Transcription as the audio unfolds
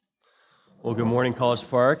Well, good morning, College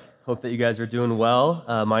Park. Hope that you guys are doing well.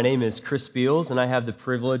 My name is Chris Beals, and I have the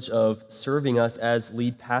privilege of serving us as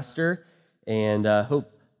lead pastor, and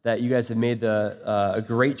hope that you guys have made a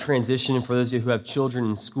great transition. For those of you who have children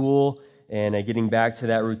in school and getting back to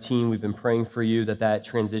that routine, we've been praying for you that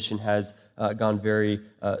transition has gone very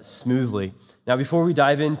smoothly. Now, before we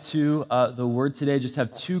dive into the word today, just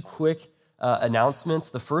have two quick announcements.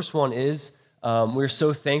 The first one is we're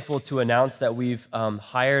so thankful to announce that we've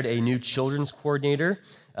hired a new children's coordinator.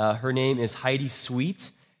 Her name is Heidi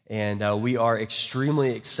Sweet, and we are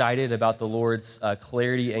extremely excited about the Lord's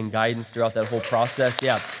clarity and guidance throughout that whole process.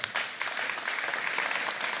 Yeah.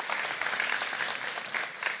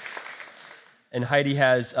 And Heidi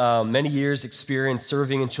has many years' experience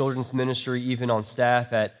serving in children's ministry, even on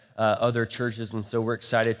staff at other churches, and so we're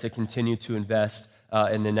excited to continue to invest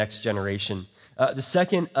in the next generation. The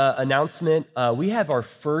second announcement, we have our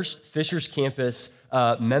first Fishers Campus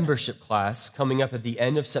membership class coming up at the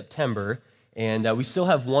end of September, and we still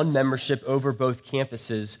have one membership over both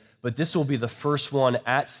campuses, but this will be the first one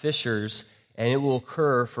at Fishers, and it will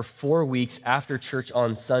occur for 4 weeks after church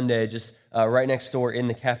on Sunday, just right next door in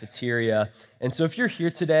the cafeteria. And so if you're here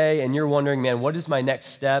today and you're wondering, man, what is my next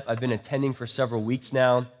step? I've been attending for several weeks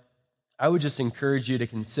now. I would just encourage you to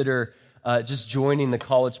consider just joining the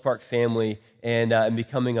College Park family and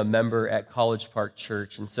becoming a member at College Park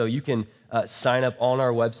Church. And so you can sign up on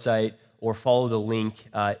our website or follow the link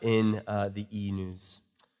in the e-news.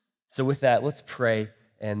 So with that, let's pray,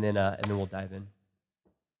 and then we'll dive in.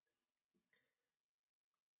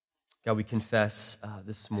 God, we confess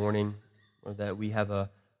this morning that we have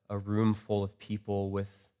a room full of people with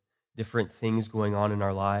different things going on in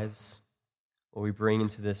our lives. Or we bring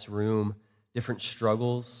into this room different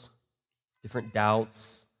struggles, different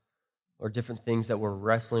doubts, or different things that we're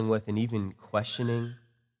wrestling with and even questioning.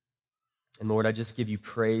 And Lord, I just give you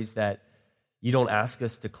praise that you don't ask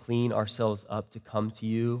us to clean ourselves up to come to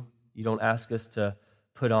you. You don't ask us to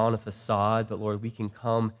put on a facade, but Lord, we can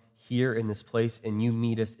come here in this place and you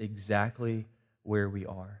meet us exactly where we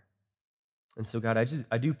are. And so God,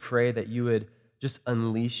 I do pray that you would just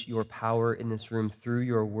unleash your power in this room through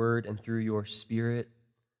your word and through your spirit.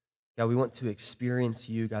 God, we want to experience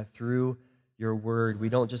you, God, through your word. We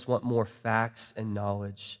don't just want more facts and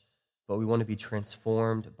knowledge, but we want to be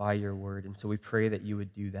transformed by your word. And so we pray that you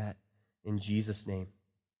would do that in Jesus' name.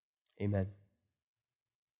 Amen.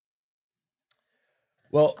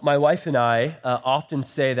 Well, my wife and I often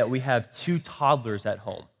say that we have two toddlers at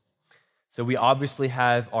home. So we obviously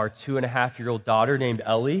have our 2.5-year-old daughter named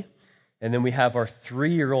Ellie, and then we have our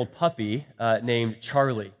 3-year-old puppy named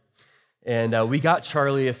Charlie. And we got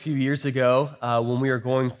Charlie a few years ago when we were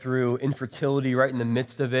going through infertility right in the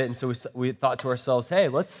midst of it. And so we thought to ourselves, hey,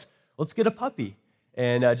 let's get a puppy.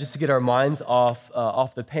 And just to get our minds off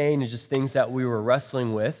the pain and just things that we were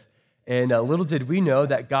wrestling with. And little did we know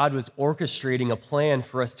that God was orchestrating a plan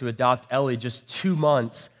for us to adopt Ellie just 2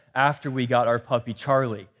 months after we got our puppy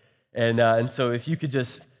Charlie. And so if you could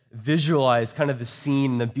just visualize kind of the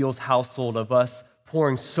scene in the Beals household of us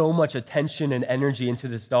pouring so much attention and energy into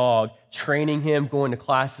this dog, training him, going to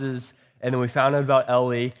classes, and then we found out about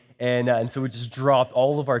Ellie, and so we just dropped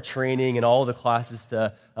all of our training and all of the classes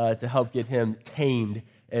to help get him tamed,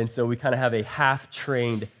 and so we kind of have a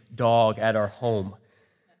half-trained dog at our home.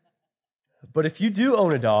 But if you do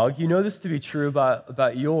own a dog, you know this to be true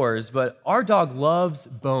about yours, but our dog loves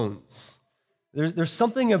bones. There's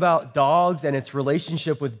something about dogs and its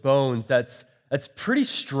relationship with bones that's pretty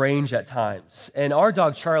strange at times. And our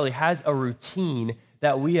dog, Charlie, has a routine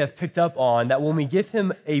that we have picked up on that when we give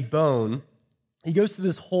him a bone, he goes through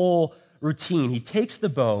this whole routine. He takes the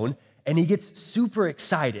bone and he gets super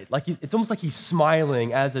excited. It's almost like he's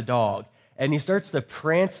smiling as a dog. And he starts to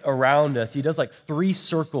prance around us. He does like 3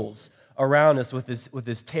 circles around us with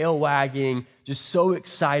his tail wagging, just so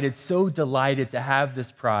excited, so delighted to have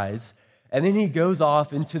this prize. And then he goes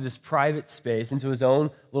off into this private space, into his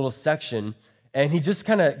own little section, and he just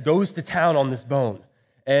kind of goes to town on this bone.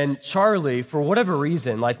 And Charlie, for whatever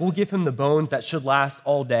reason, we'll give him the bones that should last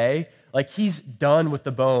all day. He's done with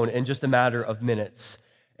the bone in just a matter of minutes.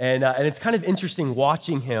 And it's kind of interesting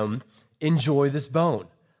watching him enjoy this bone.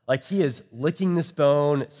 He is licking this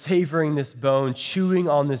bone, savoring this bone, chewing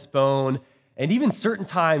on this bone. And even certain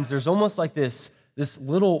times, there's almost like this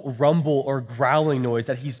little rumble or growling noise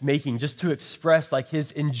that he's making just to express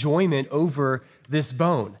his enjoyment over this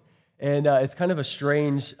bone. And it's kind of a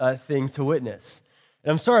strange thing to witness.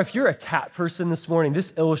 And I'm sorry, if you're a cat person this morning,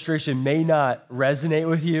 this illustration may not resonate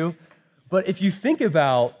with you. But if you think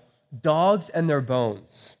about dogs and their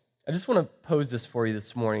bones, I just want to pose this for you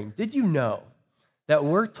this morning. Did you know that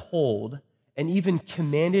we're told and even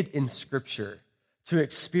commanded in Scripture to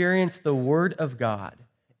experience the Word of God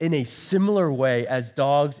in a similar way as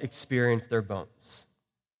dogs experience their bones.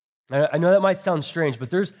 I know that might sound strange, but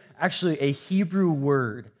there's actually a Hebrew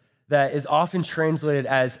word that is often translated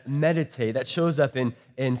as meditate that shows up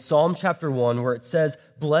in Psalm chapter 1, where it says,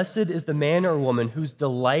 "Blessed is the man or woman whose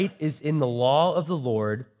delight is in the law of the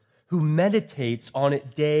Lord, who meditates on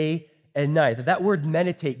it day and night." That word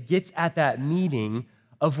meditate gets at that meaning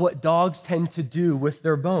of what dogs tend to do with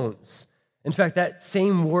their bones. In fact, that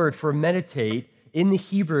same word for meditate in the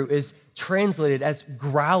Hebrew is translated as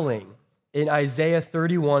growling in Isaiah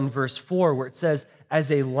 31, verse 4, where it says, "As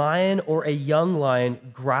a lion or a young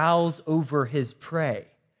lion growls over his prey."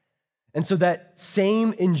 And so that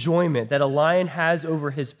same enjoyment that a lion has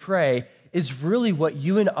over his prey is really what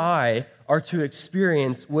you and I are to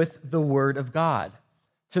experience with the Word of God,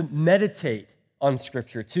 to meditate on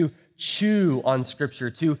Scripture, to chew on Scripture,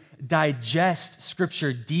 to digest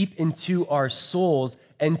Scripture deep into our souls,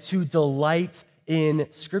 and to delight in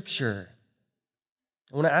Scripture.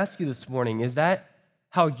 I want to ask you this morning, is that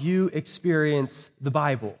how you experience the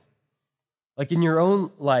Bible? Like in your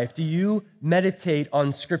own life, do you meditate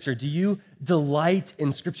on Scripture? Do you delight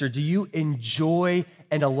in Scripture? Do you enjoy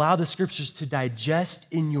and allow the Scriptures to digest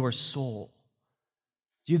in your soul?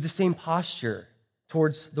 Do you have the same posture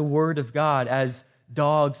towards the Word of God as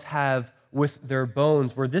dogs have with their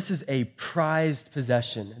bones, where this is a prized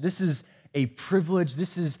possession? This is a privilege.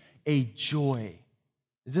 This is a joy.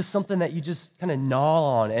 Is this something that you just kind of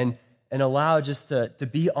gnaw on and allow just to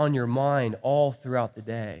be on your mind all throughout the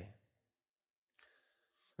day?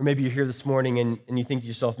 Or maybe you're here this morning and you think to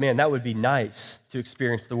yourself, man, that would be nice to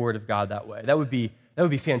experience the Word of God that way. That would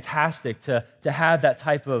be fantastic to have that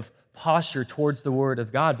type of posture towards the Word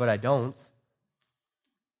of God, but I don't.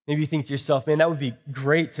 Maybe you think to yourself, man, that would be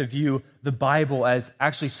great to view the Bible as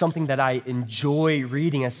actually something that I enjoy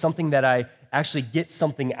reading, as something that I actually get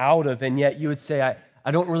something out of, and yet you would say, I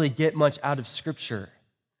don't really get much out of Scripture.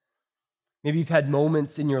 Maybe you've had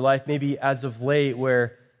moments in your life, maybe as of late,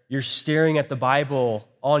 where you're staring at the Bible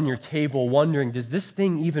on your table wondering, does this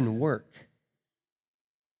thing even work?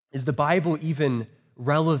 Is the Bible even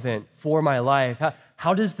relevant for my life?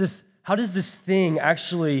 How does this thing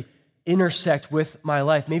actually intersect with my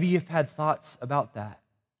life? Maybe you've had thoughts about that.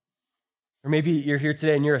 Or maybe you're here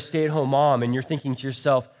today and you're a stay-at-home mom and you're thinking to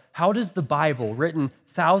yourself, how does the Bible, written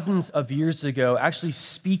thousands of years ago, actually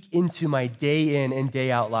speak into my day in and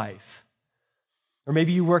day out life? Or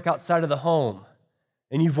maybe you work outside of the home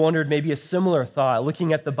and you've wondered maybe a similar thought,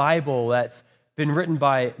 looking at the Bible that's been written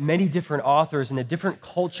by many different authors in a different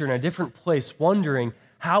culture, in a different place, wondering,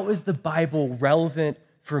 how is the Bible relevant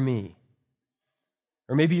for me?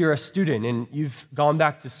 Or maybe you're a student and you've gone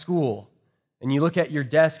back to school and you look at your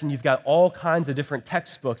desk and you've got all kinds of different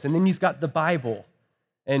textbooks, and then you've got the Bible.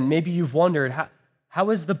 And maybe you've wondered, how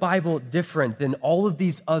is the Bible different than all of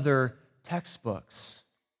these other textbooks?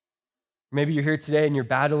 Maybe you're here today and you're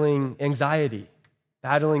battling anxiety,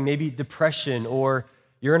 battling maybe depression, or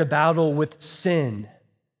you're in a battle with sin.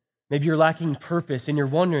 Maybe you're lacking purpose and you're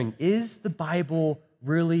wondering, is the Bible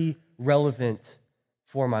really relevant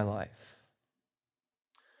for my life?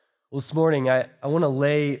 Well, this morning, I want to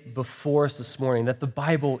lay before us this morning that the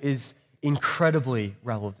Bible is incredibly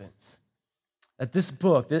relevant. That this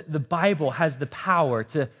book, the Bible, has the power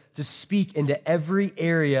to speak into every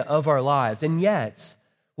area of our lives. And yet,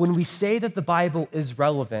 when we say that the Bible is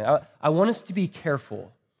relevant, I want us to be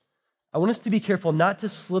careful. I want us to be careful not to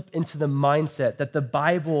slip into the mindset that the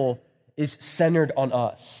Bible is centered on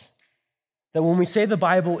us. That when we say the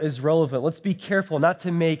Bible is relevant, let's be careful not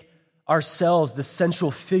to make ourselves the central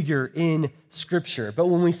figure in Scripture. But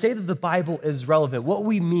when we say that the Bible is relevant, what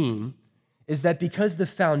we mean is that because the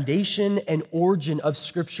foundation and origin of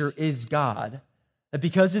Scripture is God, that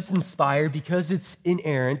because it's inspired, because it's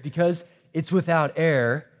inerrant, because it's without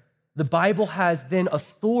error, the Bible has then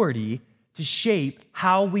authority to shape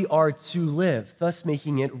how we are to live, thus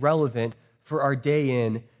making it relevant for our day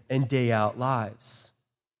in and day out lives.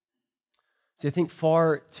 See, I think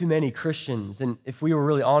far too many Christians, and if we were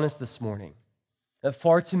really honest this morning, that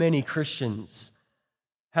far too many Christians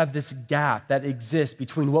have this gap that exists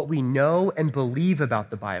between what we know and believe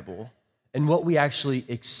about the Bible and what we actually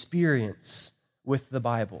experience with the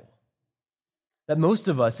Bible. That most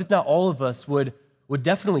of us, if not all of us, would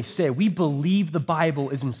definitely say we believe the Bible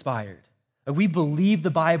is inspired. We believe the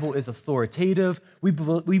Bible is authoritative. We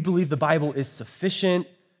believe the Bible is sufficient.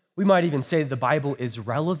 We might even say the Bible is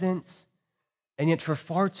relevant. And yet for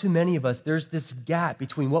far too many of us, there's this gap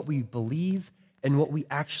between what we believe and what we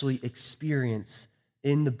actually experience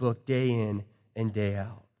in the book day in and day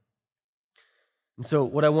out. And so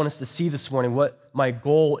what I want us to see this morning, what my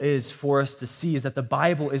goal is for us to see, is that the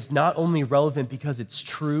Bible is not only relevant because it's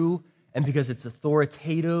true and because it's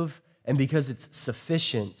authoritative and because it's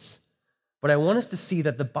sufficient, but I want us to see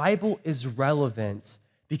that the Bible is relevant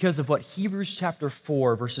because of what Hebrews chapter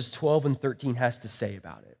 4, verses 12 and 13 has to say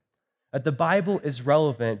about it. That the Bible is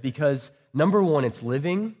relevant because, number one, it's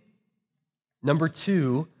living. Number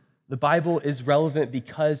two, the Bible is relevant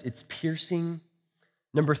because it's piercing.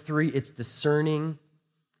 Number three, it's discerning.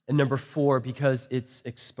 And number four, because it's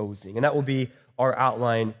exposing. And that will be our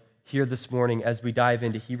outline here this morning as we dive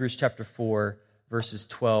into Hebrews chapter 4, verses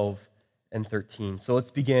 12 and 13. So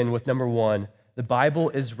let's begin with number one. The Bible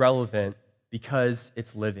is relevant because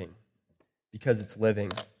it's living. Because it's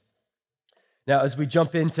living. Now, as we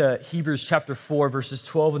jump into Hebrews chapter 4, verses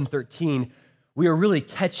 12 and 13, we are really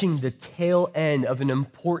catching the tail end of an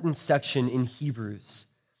important section in Hebrews.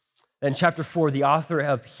 In chapter 4, the author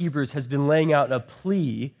of Hebrews has been laying out a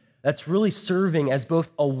plea that's really serving as both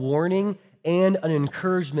a warning and an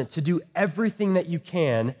encouragement to do everything that you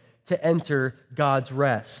can to enter God's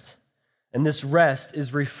rest. And this rest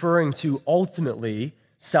is referring to ultimately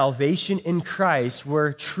salvation in Christ,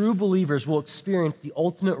 where true believers will experience the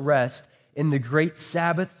ultimate rest in the great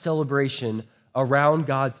Sabbath celebration around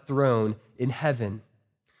God's throne in heaven.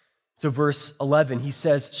 So verse 11, he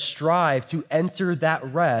says, strive to enter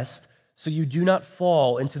that rest so you do not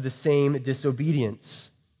fall into the same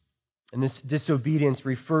disobedience. And this disobedience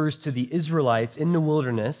refers to the Israelites in the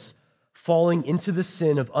wilderness falling into the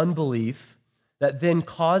sin of unbelief that then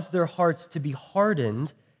caused their hearts to be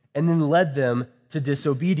hardened and then led them to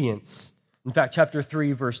disobedience. In fact, chapter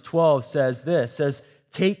 3, verse 12 says this,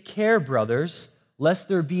 take care, brothers, lest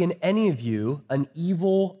there be in any of you an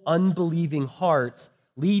evil, unbelieving heart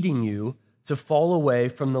leading you to fall away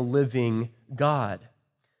from the living God.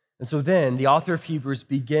 And so then the author of Hebrews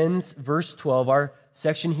begins verse 12, our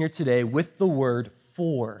section here today, with the word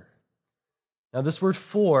for. Now this word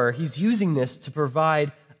for, he's using this to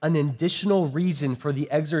provide an additional reason for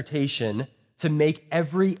the exhortation to make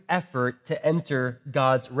every effort to enter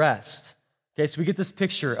God's rest. Okay, so we get this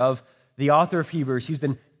picture of the author of Hebrews. He's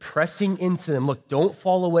been pressing into them. Look, don't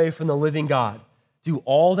fall away from the living God. Do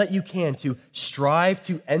all that you can to strive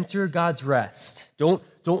to enter God's rest.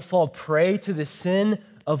 Don't fall prey to the sin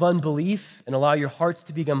of unbelief and allow your hearts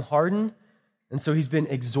to become hardened. And so he's been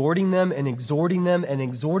exhorting them and exhorting them and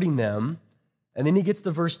exhorting them. And then he gets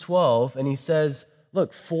to verse 12 and he says,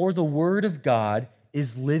 look, for the word of God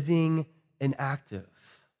is living and active.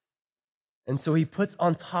 And so he puts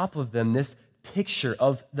on top of them this picture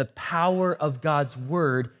of the power of God's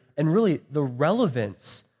word and really the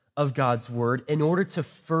relevance of God's word in order to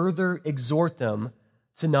further exhort them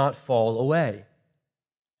to not fall away.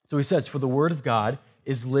 So he says, for the word of God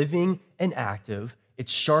is living and active.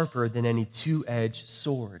 It's sharper than any two-edged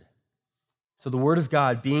sword. So the word of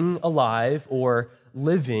God being alive or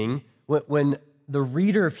living, when the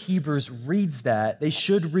reader of Hebrews reads that, they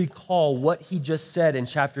should recall what he just said in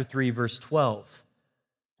chapter 3, verse 12.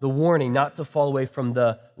 The warning not to fall away from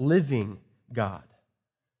the living God.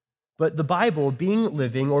 But the Bible, being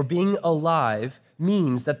living or being alive,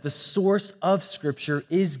 means that the source of Scripture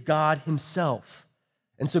is God himself.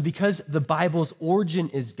 And so because the Bible's origin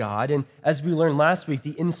is God, and as we learned last week,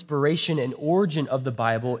 the inspiration and origin of the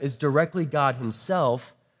Bible is directly God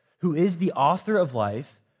himself, who is the author of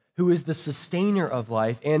life, who is the sustainer of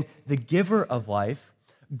life, and the giver of life,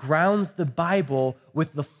 grounds the Bible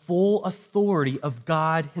with the full authority of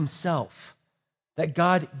God himself. That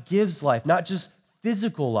God gives life, not just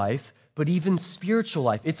physical life, but even spiritual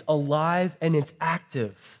life. It's alive and it's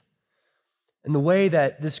active. And the way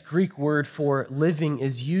that this Greek word for living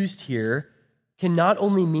is used here can not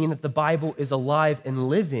only mean that the Bible is alive and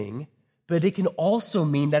living, but it can also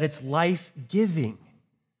mean that it's life-giving.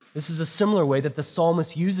 This is a similar way that the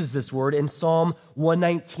psalmist uses this word in Psalm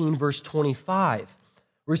 119, verse 25,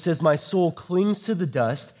 where he says, my soul clings to the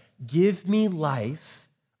dust, give me life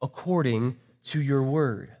according to your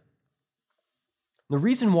word. The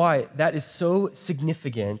reason why that is so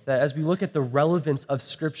significant, that as we look at the relevance of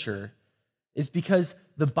Scripture, is because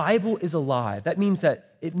the Bible is alive. That means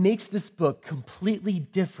that it makes this book completely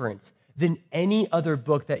different than any other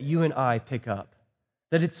book that you and I pick up.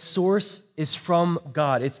 That its source is from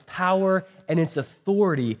God. Its power and its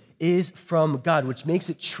authority is from God, which makes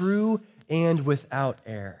it true and without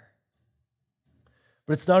error.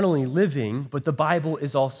 But it's not only living, but the Bible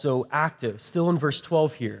is also active. Still in verse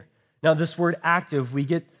 12 here. Now, this word active, we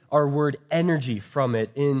get our word energy from it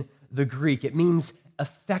in the Greek. It means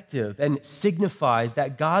effective and signifies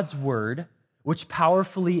that God's word, which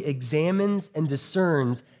powerfully examines and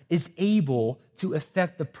discerns, is able to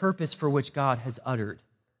effect the purpose for which God has uttered.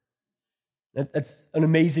 That's an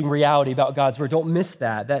amazing reality about God's word. Don't miss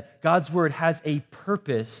that God's word has a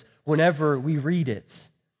purpose whenever we read it.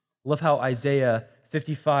 I love how Isaiah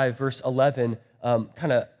 55, verse 11,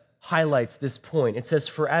 kind of highlights this point. It says,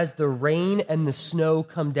 "For as the rain and the snow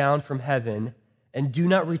come down from heaven and do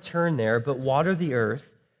not return there, but water the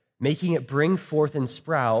earth, making it bring forth and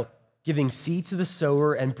sprout, giving seed to the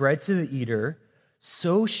sower and bread to the eater,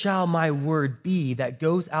 so shall my word be that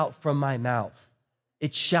goes out from my mouth.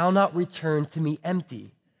 It shall not return to me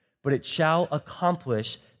empty, but it shall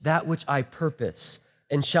accomplish that which I purpose,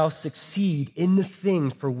 and shall succeed in the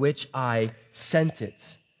thing for which I sent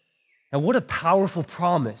it." Now, what a powerful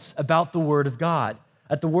promise about the Word of God,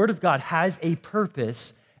 that the Word of God has a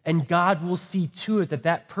purpose, and God will see to it that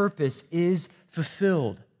that purpose is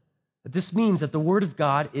fulfilled. That this means that the Word of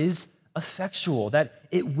God is effectual, that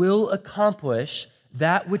it will accomplish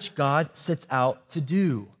that which God sets out to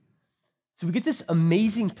do. So we get this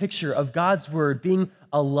amazing picture of God's Word being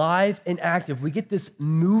alive and active. We get this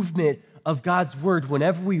movement of God's Word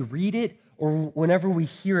whenever we read it or whenever we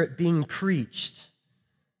hear it being preached.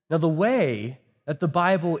 Now, the way that the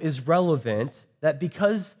Bible is relevant, that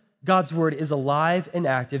because God's Word is alive and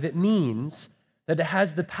active, it means that it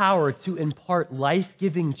has the power to impart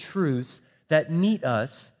life-giving truths that meet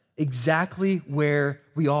us exactly where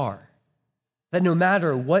we are. That no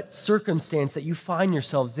matter what circumstance that you find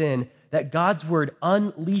yourselves in, that God's Word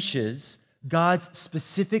unleashes God's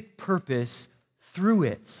specific purpose through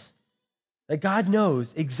it. That God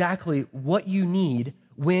knows exactly what you need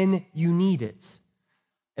when you need it.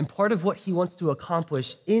 And part of what He wants to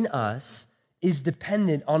accomplish in us is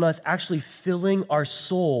dependent on us actually filling our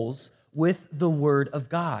souls with the Word of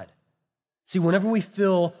God. See, whenever we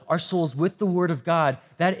fill our souls with the Word of God,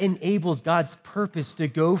 that enables God's purpose to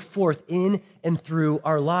go forth in and through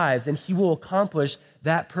our lives, and He will accomplish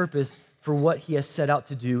that purpose for what He has set out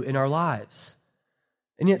to do in our lives.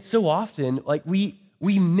 And yet so often, we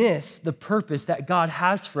miss the purpose that God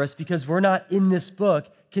has for us because we're not in this book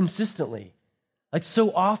consistently.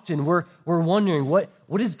 So often we're wondering, what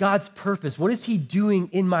is God's purpose? What is He doing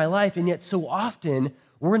in my life? And yet so often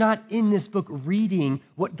we're not in this book reading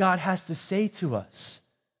what God has to say to us.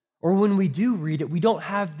 Or when we do read it, we don't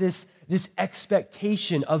have this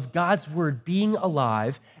expectation of God's Word being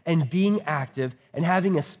alive and being active and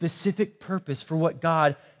having a specific purpose for what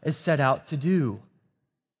God has set out to do.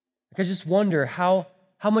 I just wonder how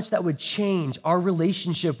much that would change our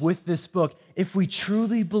relationship with this book if we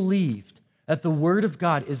truly believed that the Word of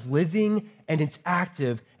God is living and it's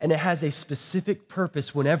active and it has a specific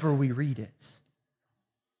purpose whenever we read it.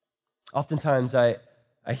 Oftentimes I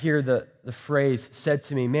hear the phrase said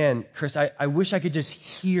to me, "Man, Chris, I wish I could just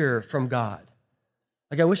hear from God.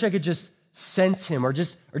 I wish I could just sense Him or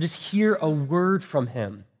just hear a word from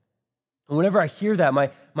Him." And whenever I hear that, my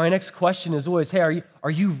next question is always, hey,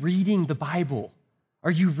 are you reading the Bible?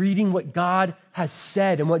 Are you reading what God has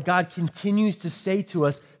said and what God continues to say to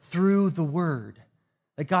us through the Word?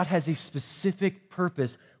 That God has a specific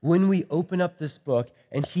purpose when we open up this book,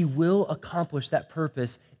 and He will accomplish that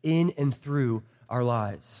purpose in and through our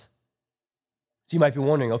lives. So you might be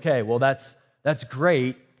wondering, okay, well, that's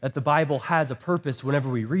great that the Bible has a purpose whenever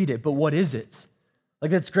we read it, but what is it?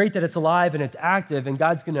 It's great that it's alive and it's active and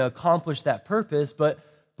God's going to accomplish that purpose, but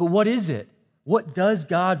what is it? What does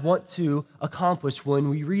God want to accomplish when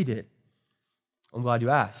we read it? I'm glad you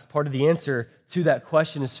asked. Part of the answer to that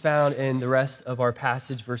question is found in the rest of our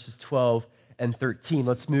passage, verses 12 and 13.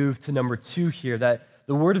 Let's move to number 2 here, that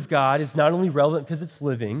the Word of God is not only relevant because it's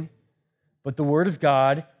living, but the Word of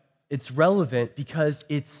God, it's relevant because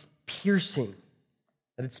it's piercing.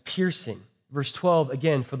 That it's piercing. Verse 12,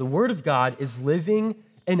 again, "For the Word of God is living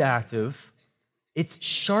and active. It's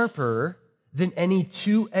sharper than any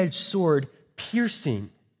two-edged sword,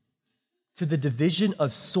 piercing to the division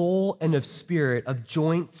of soul and of spirit, of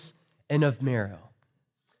joints and of marrow."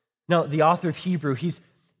 Now, the author of Hebrew, he's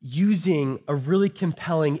using a really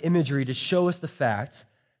compelling imagery to show us the fact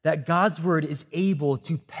that God's Word is able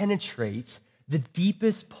to penetrate the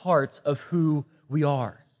deepest parts of who we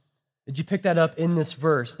are. Did you pick that up in this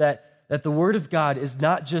verse, that the Word of God is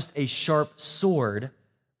not just a sharp sword,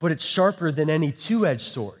 but it's sharper than any two-edged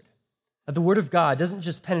sword? That the Word of God doesn't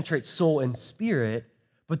just penetrate soul and spirit,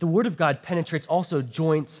 but the Word of God penetrates also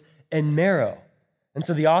joints and marrow. And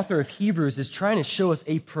so the author of Hebrews is trying to show us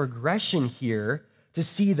a progression here to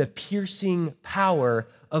see the piercing power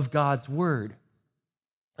of God's Word.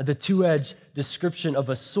 The two-edged description of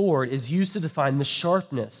a sword is used to define the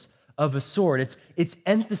sharpness of a sword. It's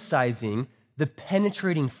emphasizing the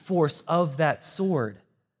penetrating force of that sword.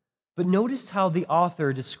 But notice how the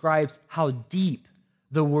author describes how deep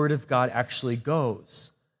the Word of God actually goes.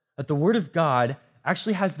 That the Word of God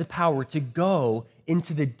actually has the power to go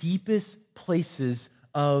into the deepest places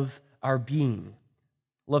of our being.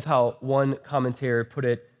 Love how one commentator put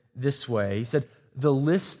it this way. He said, the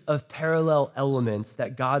list of parallel elements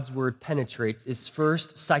that God's Word penetrates is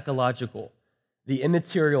first psychological, the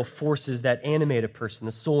immaterial forces that animate a person,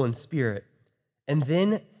 the soul and spirit, and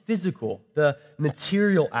then physical, the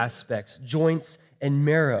material aspects, joints and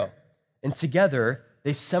marrow. And together,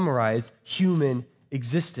 they summarize human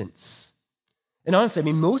existence. And honestly, I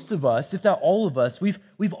mean, most of us, if not all of us,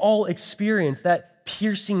 we've all experienced that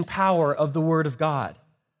piercing power of the Word of God,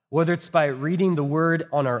 whether it's by reading the Word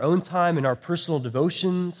on our own time in our personal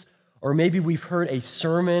devotions, or maybe we've heard a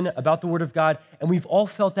sermon about the Word of God, and we've all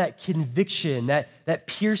felt that conviction that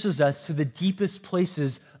pierces us to the deepest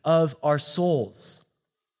places of our souls.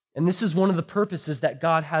 And this is one of the purposes that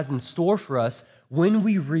God has in store for us when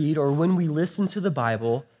we read or when we listen to the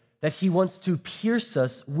Bible, that He wants to pierce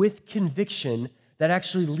us with conviction that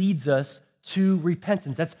actually leads us to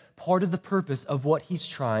repentance. That's part of the purpose of what He's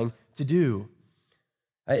trying to do.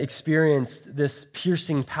 I experienced this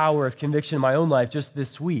piercing power of conviction in my own life just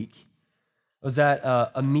this week. I was at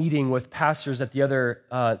a meeting with pastors at the other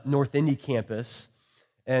North Indy campus,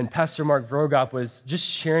 and Pastor Mark Vrogop was just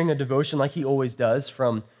sharing a devotion like he always does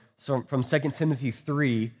from 2 Timothy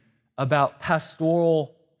 3 about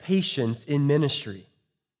pastoral patience in ministry.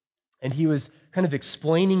 And he was kind of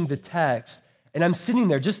explaining the text, and I'm sitting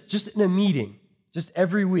there just in a meeting, just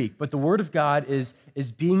every week, but the Word of God is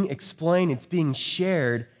being explained, it's being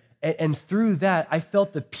shared, and through that, I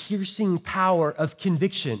felt the piercing power of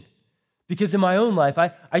conviction. Because in my own life,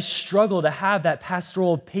 I struggle to have that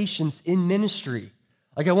pastoral patience in ministry.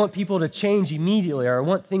 Like I want people to change immediately, or I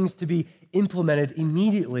want things to be implemented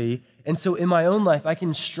immediately. And so in my own life, I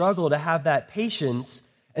can struggle to have that patience.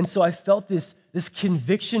 And so I felt this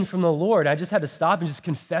conviction from the Lord. I just had to stop and just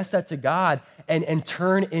confess that to God and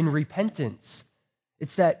turn in repentance.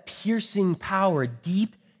 It's that piercing power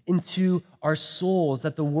deep into our souls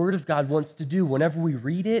that the Word of God wants to do whenever we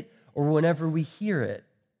read it or whenever we hear it.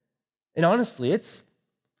 And honestly, it's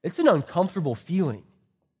an uncomfortable feeling,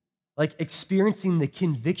 like experiencing the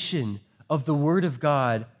conviction of the Word of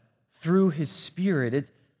God through His Spirit.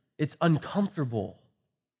 It's uncomfortable.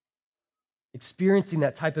 Experiencing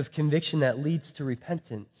that type of conviction that leads to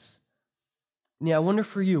repentance. And yeah, I wonder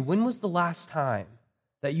for you, when was the last time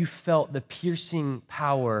that you felt the piercing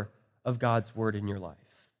power of God's Word in your life?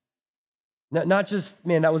 Not just,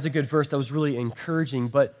 man, that was a good verse, that was really encouraging,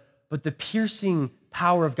 but the piercing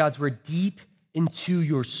power of God's Word deep into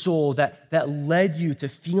your soul that led you to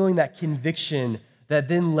feeling that conviction that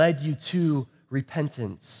then led you to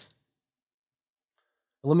repentance.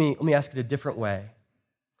 Let me ask it a different way.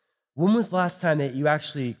 When was the last time that you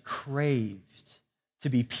actually craved to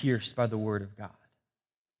be pierced by the Word of God?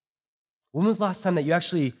 When was the last time that you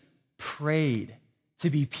actually prayed to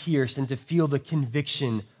be pierced and to feel the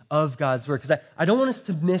conviction of God's Word? Because I don't want us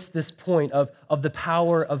to miss this point of the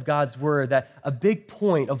power of God's Word, that a big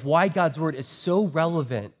point of why God's Word is so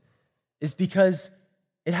relevant is because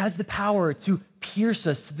it has the power to pierce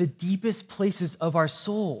us to the deepest places of our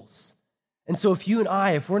souls. And so if you and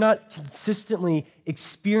I, if we're not consistently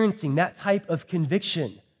experiencing that type of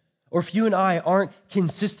conviction, or if you and I aren't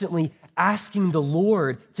consistently asking the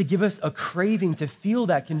Lord to give us a craving to feel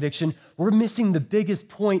that conviction, we're missing the biggest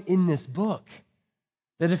point in this book.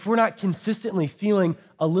 That if we're not consistently feeling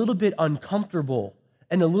a little bit uncomfortable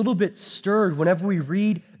and a little bit stirred whenever we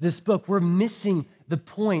read this book, we're missing the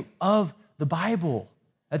point of the Bible.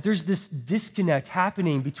 That there's this disconnect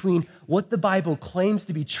happening between what the Bible claims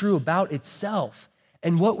to be true about itself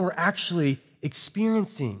and what we're actually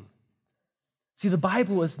experiencing. See, the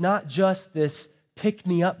Bible is not just this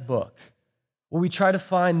pick-me-up book where we try to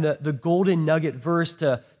find the golden nugget verse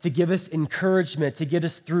to give us encouragement, to get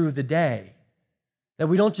us through the day. That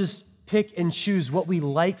we don't just pick and choose what we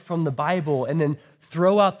like from the Bible and then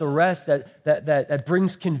throw out the rest that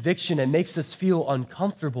brings conviction and makes us feel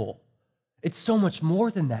uncomfortable. It's so much more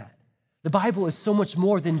than that. The Bible is so much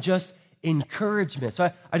more than just encouragement.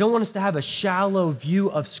 So I don't want us to have a shallow view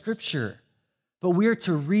of Scripture, but we're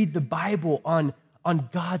to read the Bible on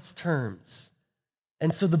God's terms.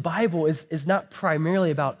 And so the Bible is not primarily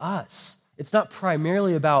about us. It's not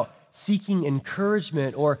primarily about seeking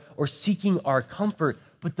encouragement or seeking our comfort,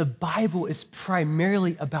 but the Bible is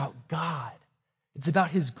primarily about God. It's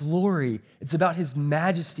about His glory. It's about His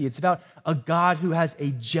majesty. It's about a God who has a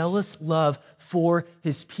jealous love for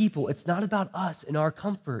His people. It's not about us and our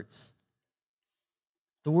comforts.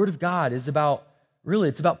 The Word of God is about really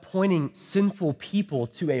it's about pointing sinful people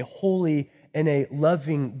to a holy and a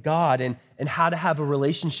loving God and how to have a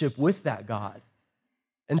relationship with that God.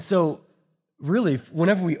 And so really,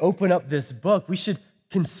 whenever we open up this book, we should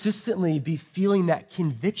consistently be feeling that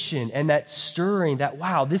conviction and that stirring that,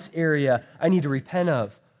 wow, this area I need to repent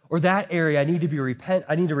of, or that area I need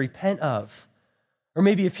to repent of. Or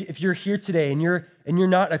maybe if you're here today and you're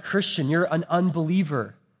not a Christian, you're an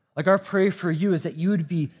unbeliever. Like our prayer for you is that you would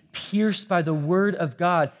be pierced by the word of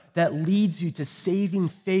God that leads you to saving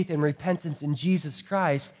faith and repentance in Jesus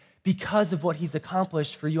Christ because of what he's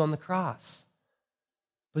accomplished for you on the cross.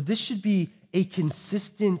 But this should be a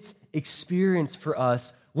consistent experience for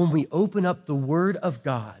us when we open up the word of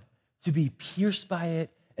God, to be pierced by it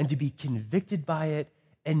and to be convicted by it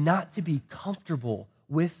and not to be comfortable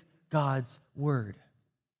with God's word.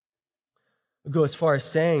 I'll go as far as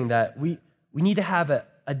saying that we need to have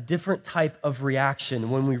a different type of reaction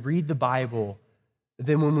when we read the Bible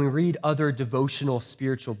than when we read other devotional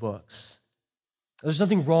spiritual books. There's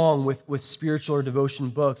nothing wrong with spiritual or devotion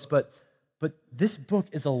books, but this book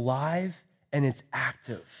is alive and it's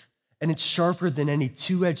active and it's sharper than any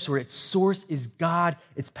two-edged sword. Its source is God.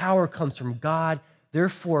 Its power comes from God.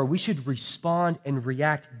 Therefore, we should respond and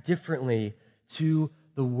react differently to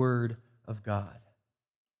the word of God,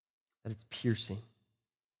 that it's piercing.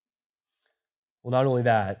 Well, not only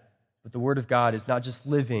that, but the word of God is not just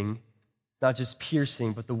living, it's not just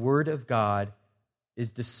piercing, but the word of God is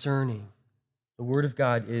discerning. The word of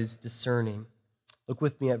God is discerning. Look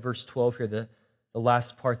with me at verse 12 here, the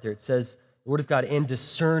last part there. It says, the word of God, and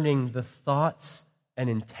discerning the thoughts and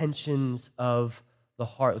intentions of the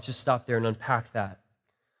heart. Let's just stop there and unpack that.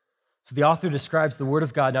 So the author describes the word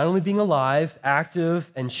of God not only being alive, active,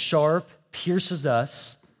 and sharp, pierces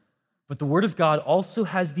us, but the word of God also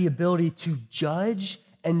has the ability to judge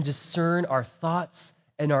and discern our thoughts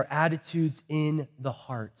and our attitudes in the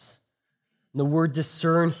heart. And the word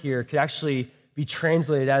discern here could actually be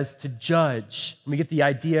translated as to judge. And we get the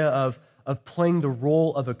idea of playing the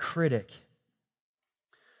role of a critic.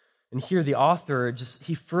 And here the author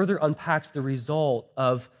he further unpacks the result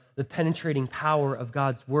of the penetrating power of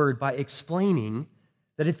God's word by explaining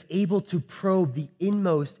that it's able to probe the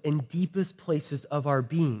inmost and deepest places of our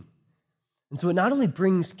being. And so it not only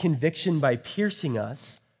brings conviction by piercing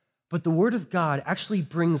us, but the word of God actually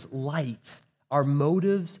brings light, our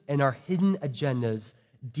motives and our hidden agendas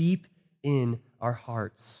deep in our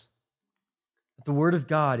hearts. The word of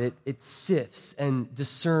God, it sifts and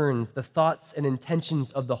discerns the thoughts and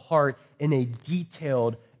intentions of the heart in a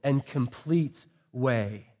detailed and complete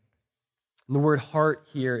way. And the word heart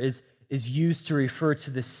here is used to refer to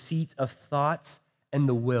the seat of thought and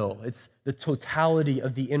the will. It's the totality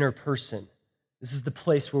of the inner person. This is the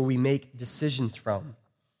place where we make decisions from.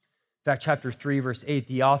 In fact, chapter 3, verse 8,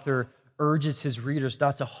 the author urges his readers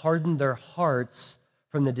not to harden their hearts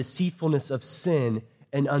from the deceitfulness of sin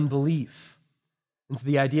and unbelief. And so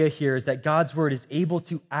the idea here is that God's word is able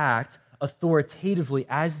to act authoritatively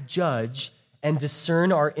as judge and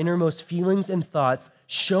discern our innermost feelings and thoughts,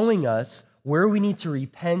 showing us where we need to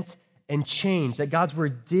repent and change, that God's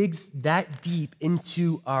word digs that deep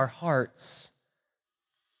into our hearts.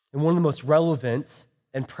 And one of the most relevant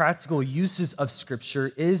and practical uses of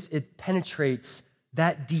Scripture is it penetrates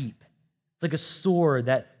that deep. It's like a sword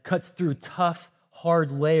that cuts through tough,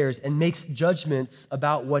 hard layers and makes judgments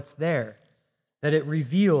about what's there, that it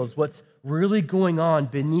reveals what's really going on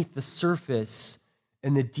beneath the surface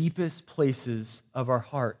in the deepest places of our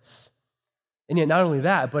hearts. And yet not only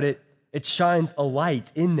that, but it shines a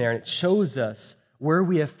light in there and it shows us where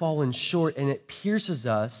we have fallen short and it pierces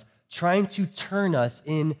us, trying to turn us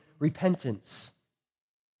in repentance.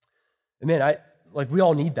 And man, we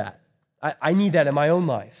all need that. I need that in my own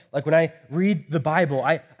life. Like when I read the Bible,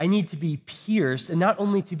 I need to be pierced, and not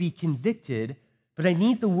only to be convicted, but I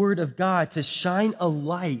need the word of God to shine a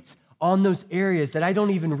light on those areas that I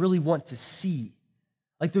don't even really want to see.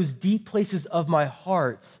 Like those deep places of my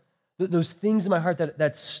heart, those things in my heart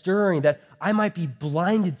that's stirring, that I might be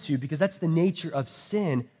blinded to because that's the nature of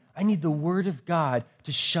sin. I need the word of God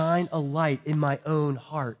to shine a light in my own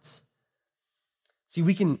heart. See,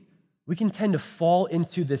 we can tend to fall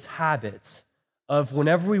into this habit of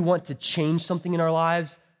whenever we want to change something in our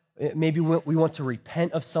lives, maybe we want to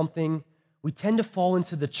repent of something, we tend to fall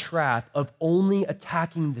into the trap of only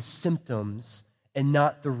attacking the symptoms and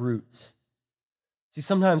not the root. See,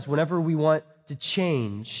 sometimes whenever we want to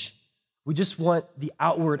change, we just want the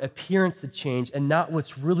outward appearance to change and not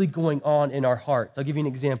what's really going on in our hearts. I'll give you an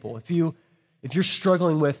example. If you're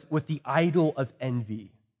struggling with the idol of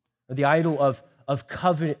envy or the idol of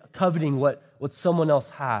coveting what someone else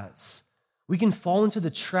has, We can fall into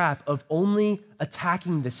the trap of only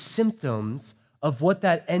attacking the symptoms of what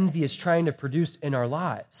that envy is trying to produce in our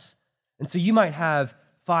lives. And so you might have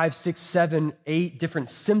 5, 6, 7, 8 different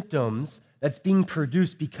symptoms that's being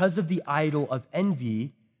produced because of the idol of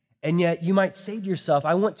envy, and yet you might say to yourself,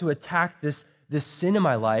 I want to attack this sin in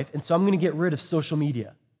my life, and so I'm going to get rid of social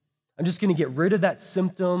media. I'm just going to get rid of that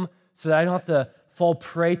symptom so that I don't have to fall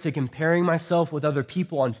prey to comparing myself with other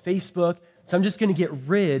people on Facebook. So I'm just going to get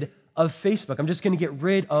rid of Facebook. I'm just going to get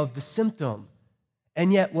rid of the symptom.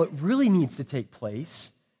 And yet what really needs to take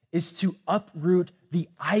place is to uproot the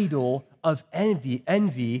idol of envy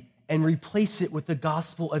and replace it with the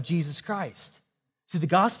gospel of Jesus Christ. See, the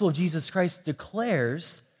gospel of Jesus Christ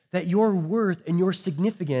declares that your worth and your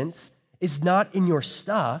significance is not in your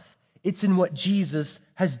stuff, it's in what Jesus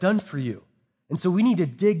has done for you. And so we need to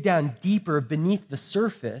dig down deeper beneath the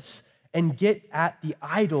surface and get at the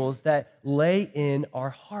idols that lay in our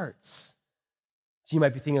hearts. So you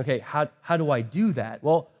might be thinking, okay, how do I do that?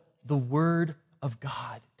 Well, the Word of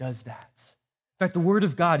God does that. In fact, the Word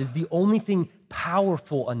of God is the only thing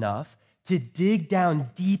powerful enough to dig down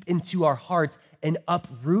deep into our hearts and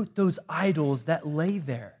uproot those idols that lay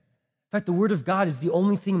there. In fact, the Word of God is the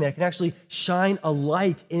only thing that can actually shine a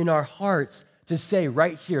light in our hearts to say,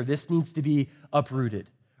 right here, this needs to be uprooted,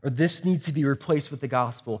 or this needs to be replaced with the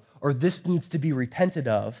gospel, or this needs to be repented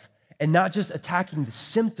of, and not just attacking the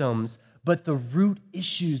symptoms, but the root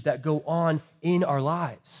issues that go on in our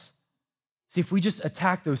lives. See, if we just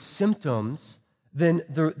attack those symptoms, then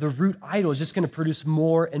the root idol is just going to produce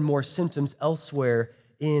more and more symptoms elsewhere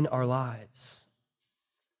in our lives.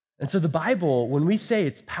 And so the Bible, when we say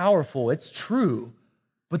it's powerful, it's true,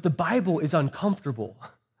 but the Bible is uncomfortable.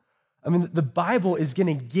 I mean, the Bible is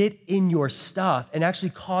going to get in your stuff and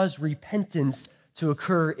actually cause repentance to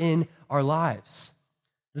occur in our lives.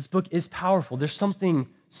 This book is powerful. There's something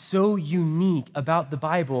so unique about the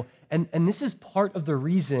Bible, and this is part of the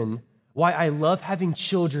reason why I love having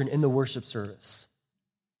children in the worship service.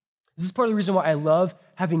 This is part of the reason why I love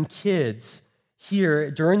having kids here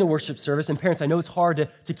during the worship service. And parents, I know it's hard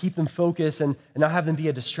to keep them focused and not have them be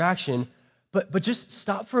a distraction, but just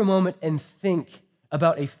stop for a moment and think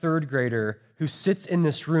about a third grader who sits in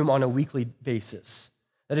this room on a weekly basis.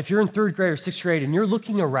 That if you're in third grade or sixth grade and you're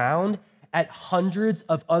looking around at hundreds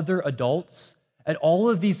of other adults, at all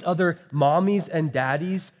of these other mommies and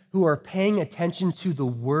daddies who are paying attention to the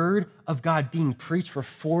Word of God being preached for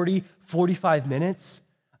 40, 45 minutes,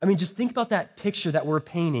 I mean, just think about that picture that we're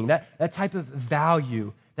painting, that type of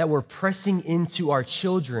value that we're pressing into our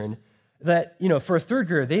children, that, for a third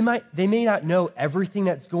grader, they may not know everything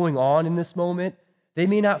that's going on in this moment. They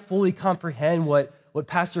may not fully comprehend what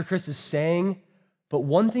Pastor Chris is saying, but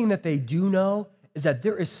one thing that they do know is that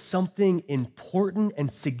there is something important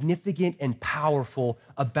and significant and powerful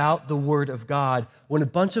about the Word of God when a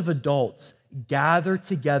bunch of adults gather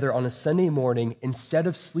together on a Sunday morning instead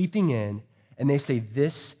of sleeping in, and they say,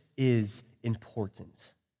 this is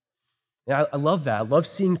important. And I love that. I love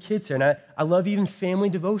seeing kids here, and I love even family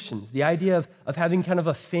devotions, the idea of having kind of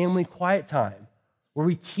a family quiet time where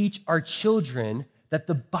we teach our children that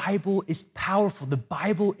the Bible is powerful, the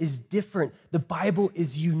Bible is different, the Bible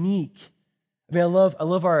is unique. I mean, I love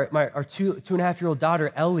our 2.5-year-old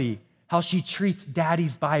daughter, Ellie, how she treats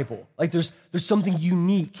Daddy's Bible. Like there's something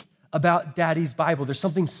unique about Daddy's Bible. There's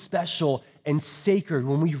something special and sacred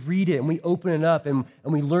when we read it and we open it up and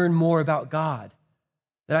we learn more about God.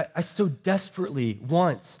 That I so desperately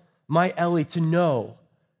want my Ellie to know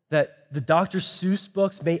that the Dr. Seuss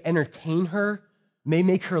books may entertain her, may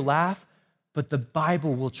make her laugh, but the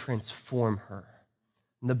Bible will transform her.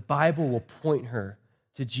 And the Bible will point her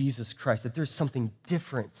to Jesus Christ, that there's something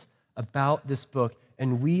different about this book,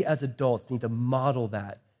 and we as adults need to model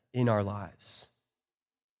that in our lives.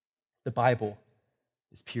 The Bible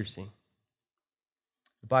is piercing.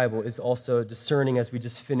 The Bible is also discerning, as we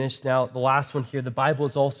just finished. Now, the last one here, the Bible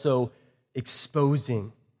is also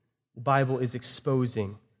exposing. The Bible is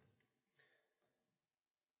exposing.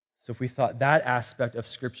 So if we thought that aspect of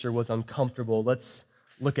Scripture was uncomfortable, let's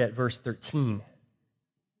look at verse 13.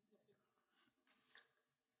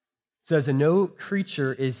 It says, and no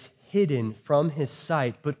creature is hidden from his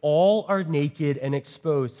sight, but all are naked and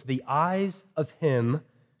exposed to the eyes of him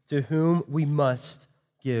to whom we must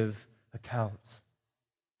give account.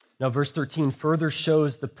 Now, verse 13 further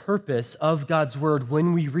shows the purpose of God's word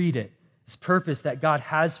when we read it. This purpose that God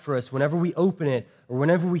has for us whenever we open it or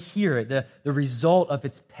whenever we hear it, the result of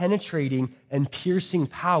its penetrating and piercing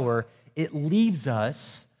power, it leaves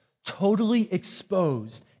us totally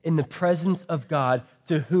exposed in the presence of God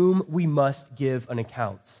to whom we must give an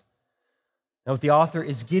account. Now, what the author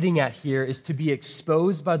is getting at here is to be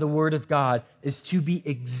exposed by the word of God, is to be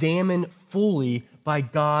examined fully by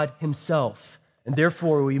God himself. And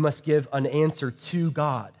therefore, we must give an answer to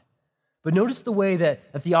God. But notice the way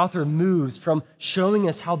that the author moves from showing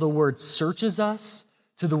us how the word searches us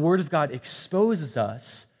to the word of God exposes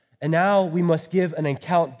us. And now we must give an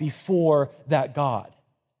account before that God.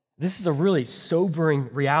 This is a really sobering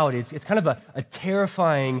reality. It's kind of a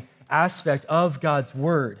terrifying aspect of God's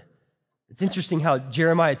word. It's interesting how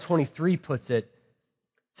Jeremiah 23 puts it.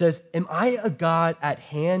 It says, "Am I a God at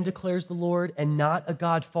hand, declares the Lord, and not a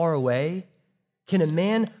God far away? Can a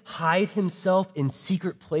man hide himself in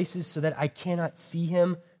secret places so that I cannot see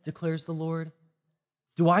him, declares the Lord?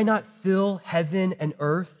 Do I not fill heaven and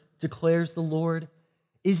earth, declares the Lord?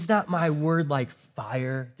 Is not my word like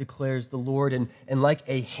fire, declares the Lord, and like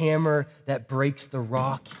a hammer that breaks the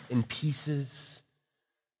rock in pieces?"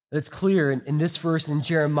 It's clear in this verse in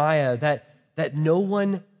Jeremiah that no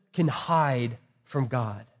one can hide from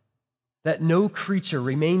God, that no creature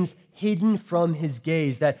remains hidden from his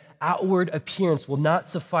gaze, that outward appearance will not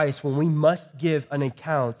suffice when we must give an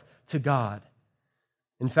account to God.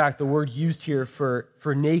 In fact, the word used here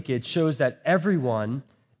for naked shows that everyone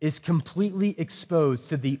is completely exposed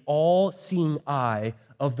to the all-seeing eye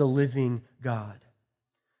of the living God.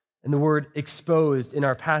 And the word exposed in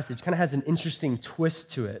our passage kind of has an interesting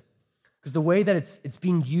twist to it, because the way that it's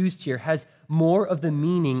being used here has more of the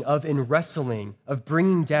meaning of in wrestling, of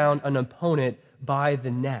bringing down an opponent by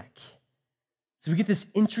the neck. So we get this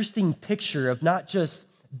interesting picture of not just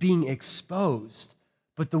being exposed,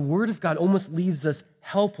 but the word of God almost leaves us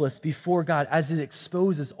helpless before God as it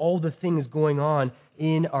exposes all the things going on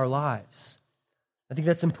in our lives. I think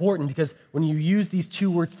that's important because when you use these two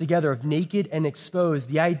words together of naked and exposed,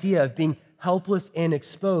 the idea of being helpless and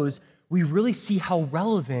exposed, we really see how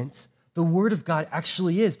relevant the Word of God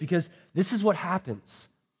actually is, because this is what happens,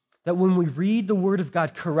 that when we read the Word of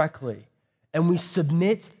God correctly and we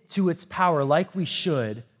submit to its power like we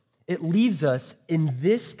should, it leaves us in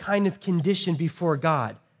this kind of condition before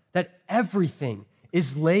God, that everything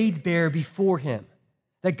is laid bare before Him,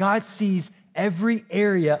 that God sees every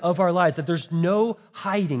area of our lives, that there's no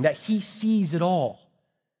hiding, that He sees it all.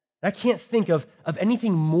 I can't think of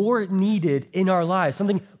anything more needed in our lives,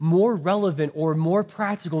 something more relevant or more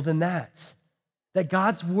practical than that. That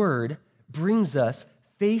God's word brings us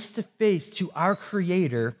face to face to our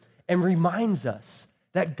Creator and reminds us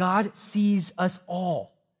that God sees us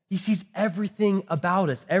all. He sees everything about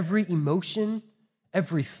us, every emotion,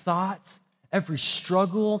 every thought, every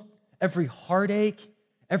struggle, every heartache,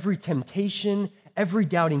 every temptation, every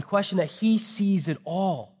doubting question, that He sees it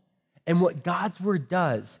all. And what God's word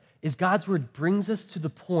does is God's word brings us to the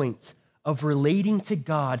point of relating to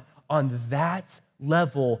God on that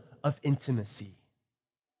level of intimacy.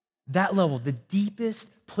 That level, the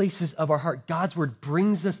deepest places of our heart, God's word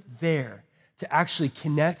brings us there to actually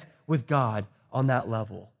connect with God on that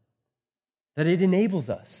level. That it enables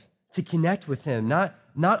us to connect with Him, not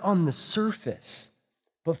on the surface,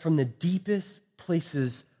 but from the deepest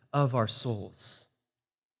places of our souls.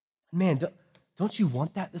 Man, don't you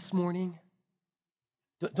want that this morning?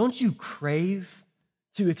 Don't you crave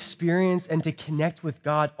to experience and to connect with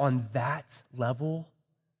God on that level?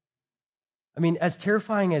 I mean, as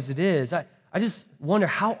terrifying as it is, I just wonder,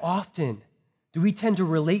 how often do we tend to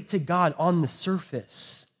relate to God on the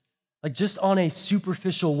surface? Like just on a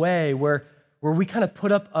superficial way where we kind of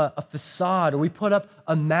put up a facade, or we put up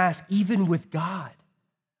a mask even with God.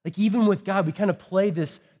 Like even with God, we kind of play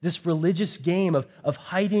this religious game of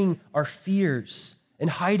hiding our fears and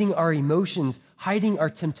hiding our emotions, hiding our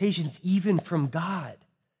temptations even from God.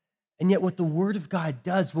 And yet what the Word of God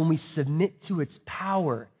does when we submit to its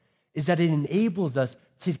power is that it enables us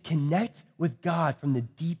to connect with God from the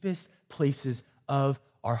deepest places of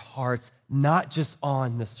our hearts, not just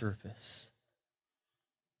on the surface.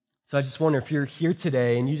 So I just wonder if you're here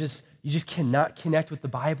today and you just cannot connect with the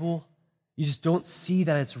Bible, you just don't see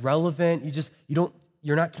that it's relevant,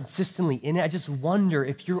 you're not consistently in it. I just wonder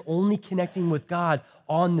if you're only connecting with God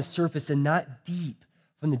on the surface and not deep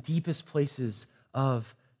from the deepest places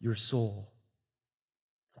of your soul.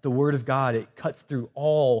 The Word of God, it cuts through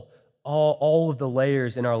all of the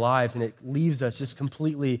layers in our lives, and it leaves us just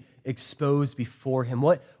completely exposed before Him.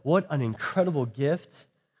 What an incredible gift.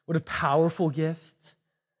 What a powerful gift.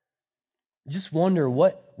 I just wonder,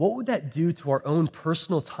 what would that do to our own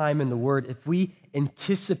personal time in the Word if we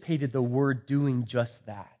anticipated the Word doing just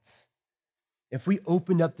that? If we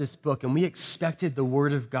opened up this book and we expected the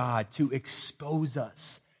Word of God to expose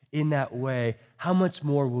us in that way, how much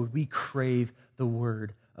more would we crave the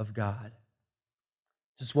Word of God?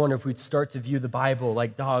 Just wonder if we'd start to view the Bible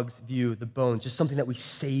like dogs view the bones, just something that we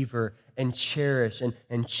savor and cherish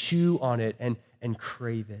and chew on it and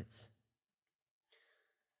crave it.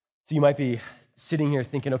 So you might be sitting here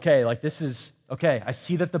thinking, okay, I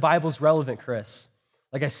see that the Bible's relevant, Chris.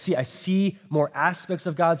 Like I see more aspects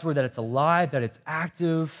of God's word, that it's alive, that it's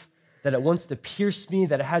active, that it wants to pierce me,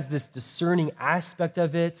 that it has this discerning aspect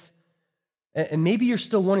of it. And maybe you're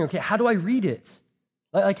still wondering, okay, how do I read it?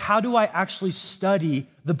 Like how do I actually study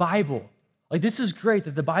the Bible? Like this is great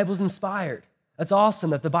that the Bible's inspired. That's awesome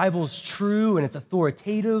that the Bible is true and it's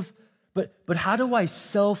authoritative. But how do I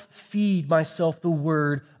self-feed myself the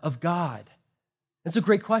word of God? That's a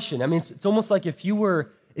great question. I mean, it's almost like if you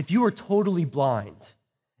were totally blind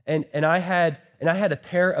and I had a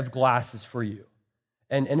pair of glasses for you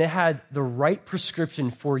and it had the right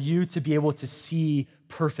prescription for you to be able to see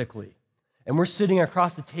perfectly. And we're sitting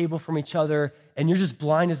across the table from each other and you're just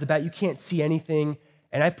blind as a bat. You can't see anything.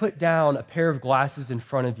 And I put down a pair of glasses in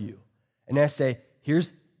front of you. And I say,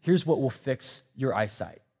 here's what will fix your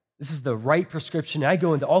eyesight. This is the right prescription. And I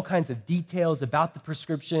go into all kinds of details about the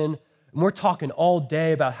prescription. And we're talking all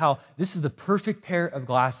day about how this is the perfect pair of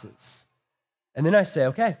glasses. And then I say,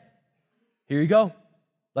 okay, here you go.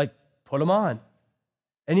 Like, put them on.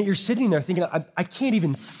 And you're sitting there thinking, I can't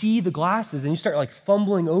even see the glasses. And you start like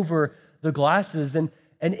fumbling over the glasses. And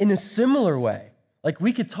in a similar way, like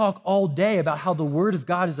we could talk all day about how the word of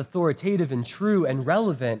God is authoritative and true and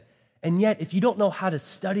relevant. And yet, if you don't know how to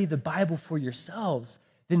study the Bible for yourselves,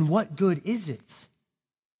 then what good is it?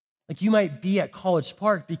 Like you might be at College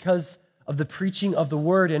Park because of the preaching of the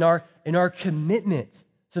word and our commitment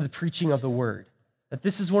to the preaching of the word. That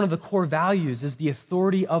this is one of the core values, is the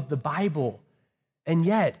authority of the Bible. And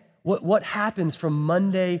yet, what happens from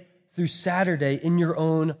Monday through Saturday in your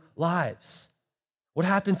own lives? What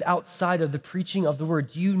happens outside of the preaching of the word?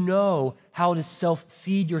 Do you know how to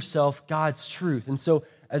self-feed yourself God's truth? And so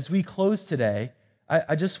as we close today,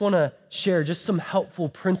 I just want to share just some helpful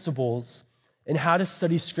principles in how to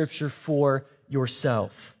study Scripture for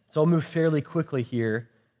yourself. So I'll move fairly quickly here,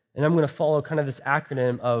 and I'm going to follow kind of this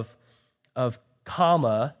acronym of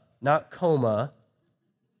comma, not coma.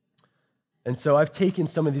 And so I've taken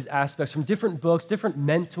some of these aspects from different books, different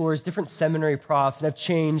mentors, different seminary profs, and I've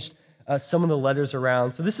changed some of the letters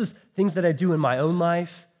around. So this is things that I do in my own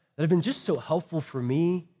life that have been just so helpful for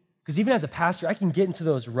me. Because even as a pastor, I can get into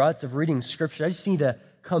those ruts of reading Scripture. I just need to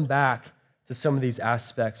come back to some of these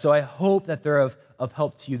aspects. So I hope that they're of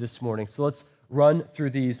help to you this morning. So let's run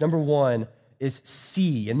through these. Number one is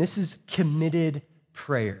C, and this is committed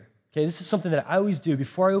prayer. Okay, this is something that I always do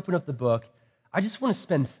before I open up the book. I just want to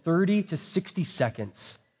spend 30 to 60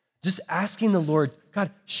 seconds just asking the Lord,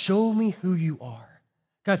 God, show me who you are.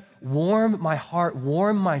 God, warm my heart,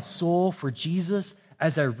 warm my soul for Jesus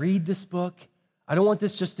as I read this book. I don't want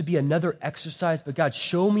this just to be another exercise, but God,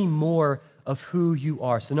 show me more of who you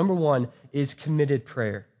are. So number one is committed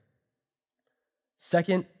prayer.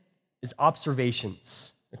 Second is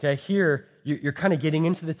observations. Okay, here you're kind of getting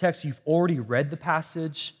into the text. You've already read the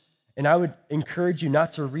passage, and I would encourage you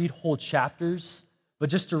not to read whole chapters, but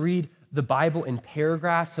just to read the Bible in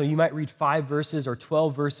paragraphs. So you might read 5 verses or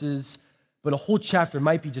 12 verses, but a whole chapter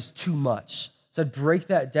might be just too much. So I'd break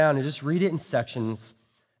that down and just read it in sections.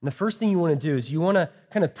 And the first thing you want to do is you want to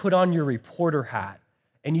kind of put on your reporter hat,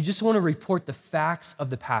 and you just want to report the facts of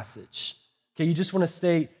the passage. Okay, you just want to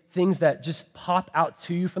state things that just pop out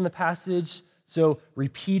to you from the passage. So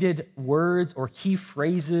repeated words or key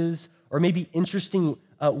phrases, or maybe interesting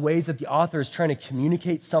ways that the author is trying to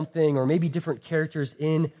communicate something, or maybe different characters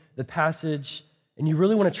in the passage. And you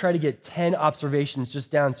really want to try to get 10 observations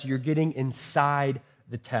just down so you're getting inside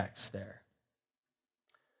the text there.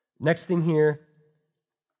 Next thing here,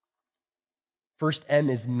 first M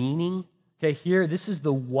is meaning. Okay, here, this is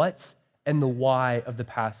the what and the why of the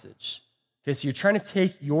passage. Okay, so you're trying to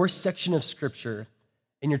take your section of Scripture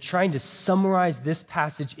and you're trying to summarize this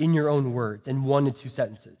passage in your own words in 1 to 2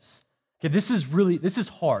 sentences. Okay, this is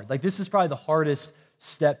hard. Like, this is probably the hardest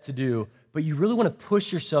step to do, but you really want to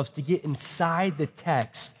push yourselves to get inside the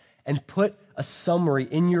text and put a summary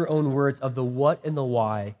in your own words of the what and the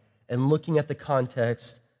why, and looking at the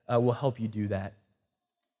context will help you do that.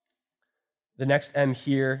 The next M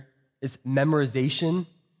here is memorization.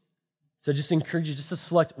 So just encourage you just to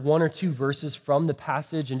select 1 or 2 verses from the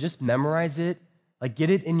passage and just memorize it. Like,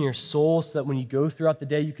 get it in your soul so that when you go throughout the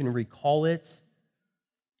day, you can recall it.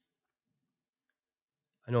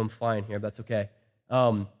 I know I'm flying here, but that's okay.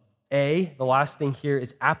 The last thing here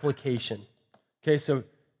is application. Okay, so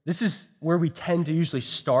this is where we tend to usually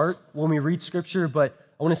start when we read Scripture, but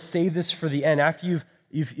I want to save this for the end. After you've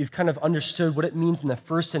you've kind of understood what it means in the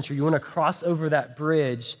first century. You want to cross over that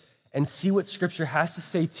bridge and see what Scripture has to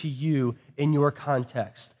say to you in your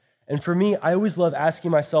context. And for me, I always love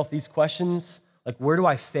asking myself these questions, like, where do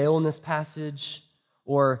I fail in this passage?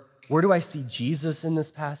 Or where do I see Jesus in this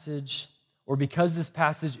passage? Or because this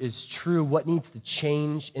passage is true, what needs to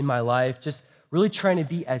change in my life? Just really trying to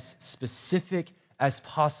be as specific as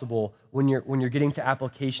possible when you're getting to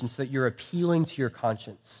application so that you're appealing to your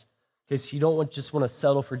conscience. Okay, so you don't just want to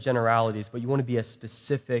settle for generalities, but you want to be as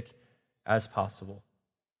specific as possible.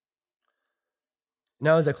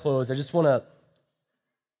 Now, as I close, I just want to,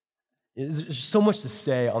 there's so much to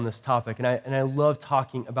say on this topic, and I love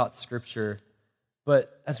talking about Scripture.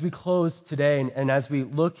 But as we close today and as we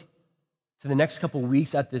look to the next couple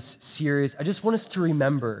weeks at this series, I just want us to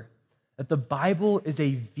remember that the Bible is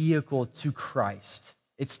a vehicle to Christ.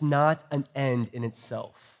 It's not an end in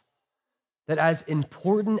itself. That as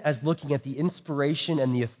important as looking at the inspiration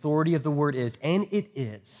and the authority of the Word is, and it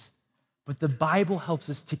is, but the Bible helps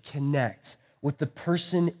us to connect with the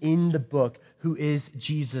person in the book who is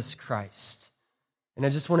Jesus Christ. And I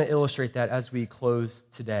just want to illustrate that as we close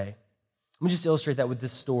today. Let me just illustrate that with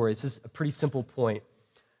this story. This is a pretty simple point.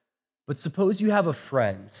 But suppose you have a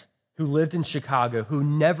friend who lived in Chicago who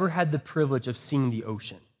never had the privilege of seeing the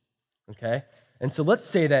ocean, okay? And so let's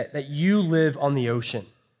say that you live on the ocean,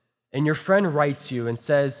 and your friend writes you and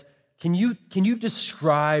says, can you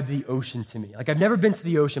describe the ocean to me? Like, I've never been to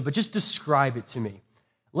the ocean, but just describe it to me.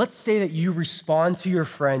 Let's say that you respond to your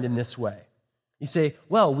friend in this way. You say,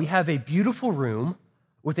 well, we have a beautiful room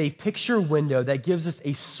with a picture window that gives us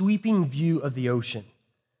a sweeping view of the ocean.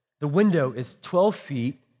 The window is 12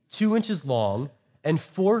 feet, 2 inches long, and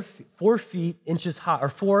 4 inches high,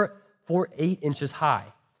 or 8 inches high.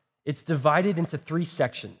 It's divided into 3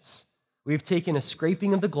 sections. We've taken a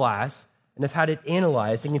scraping of the glass and have had it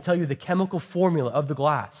analyzed and can tell you the chemical formula of the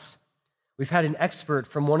glass. We've had an expert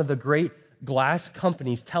from one of the great glass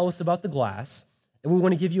companies tell us about the glass, and we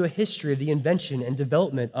want to give you a history of the invention and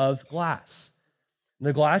development of glass.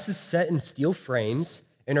 The glass is set in steel frames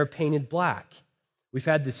and are painted black. We've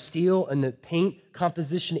had the steel and the paint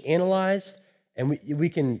composition analyzed, and we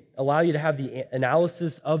can allow you to have the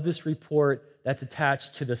analysis of this report that's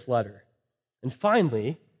attached to this letter. And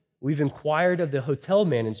finally, we've inquired of the hotel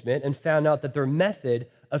management and found out that their method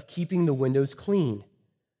of keeping the windows clean.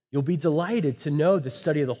 You'll be delighted to know the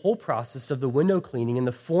study of the whole process of the window cleaning and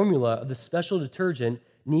the formula of the special detergent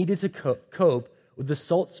needed to cope with the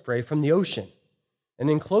salt spray from the ocean. And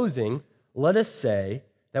in closing, let us say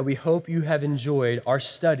that we hope you have enjoyed our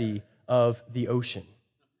study of the ocean.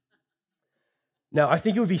 Now, I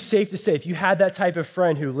think it would be safe to say if you had that type of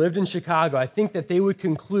friend who lived in Chicago, I think that they would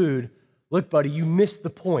conclude, look, buddy, you missed the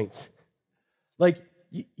point. Like,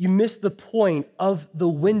 you missed the point of the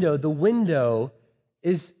window. The window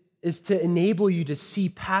is to enable you to see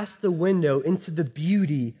past the window into the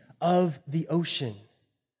beauty of the ocean.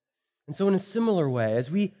 And so in a similar way,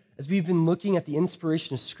 as we've been looking at the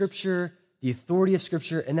inspiration of Scripture, the authority of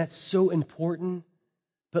Scripture, and that's so important,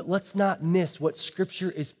 but let's not miss what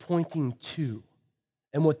Scripture is pointing to.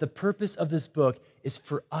 And what the purpose of this book is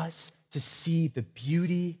for us to see the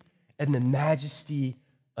beauty and the majesty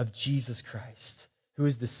of Jesus Christ, who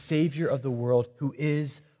is the Savior of the world, who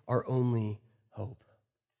is our only hope.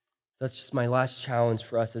 That's just my last challenge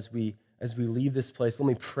for us as we leave this place. Let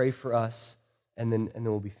me pray for us, and then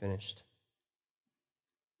we'll be finished.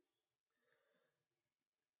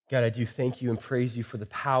 God, I do thank you and praise you for the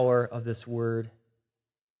power of this word.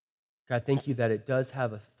 God, thank you that it does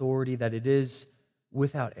have authority, that it is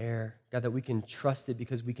without error. God, that we can trust it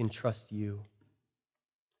because we can trust you.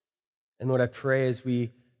 And Lord, I pray as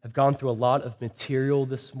we have gone through a lot of material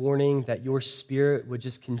this morning, that your Spirit would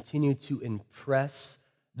just continue to impress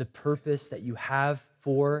the purpose that you have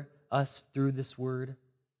for us through this word.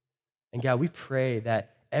 And God, we pray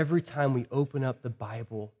that every time we open up the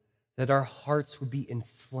Bible, that our hearts would be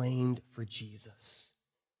inflamed for Jesus.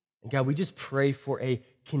 And God, we just pray for a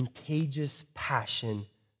contagious passion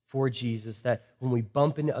for Jesus, that when we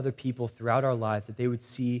bump into other people throughout our lives, that they would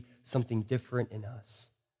see something different in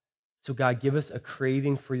us. So God, give us a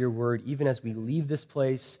craving for your word, even as we leave this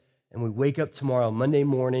place and we wake up tomorrow, Monday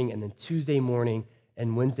morning, and then Tuesday morning,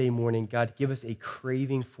 and Wednesday morning. God, give us a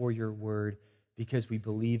craving for your word because we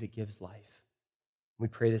believe it gives life. We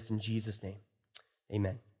pray this in Jesus' name.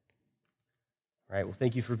 Amen. All right, well,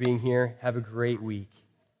 thank you for being here. Have a great week.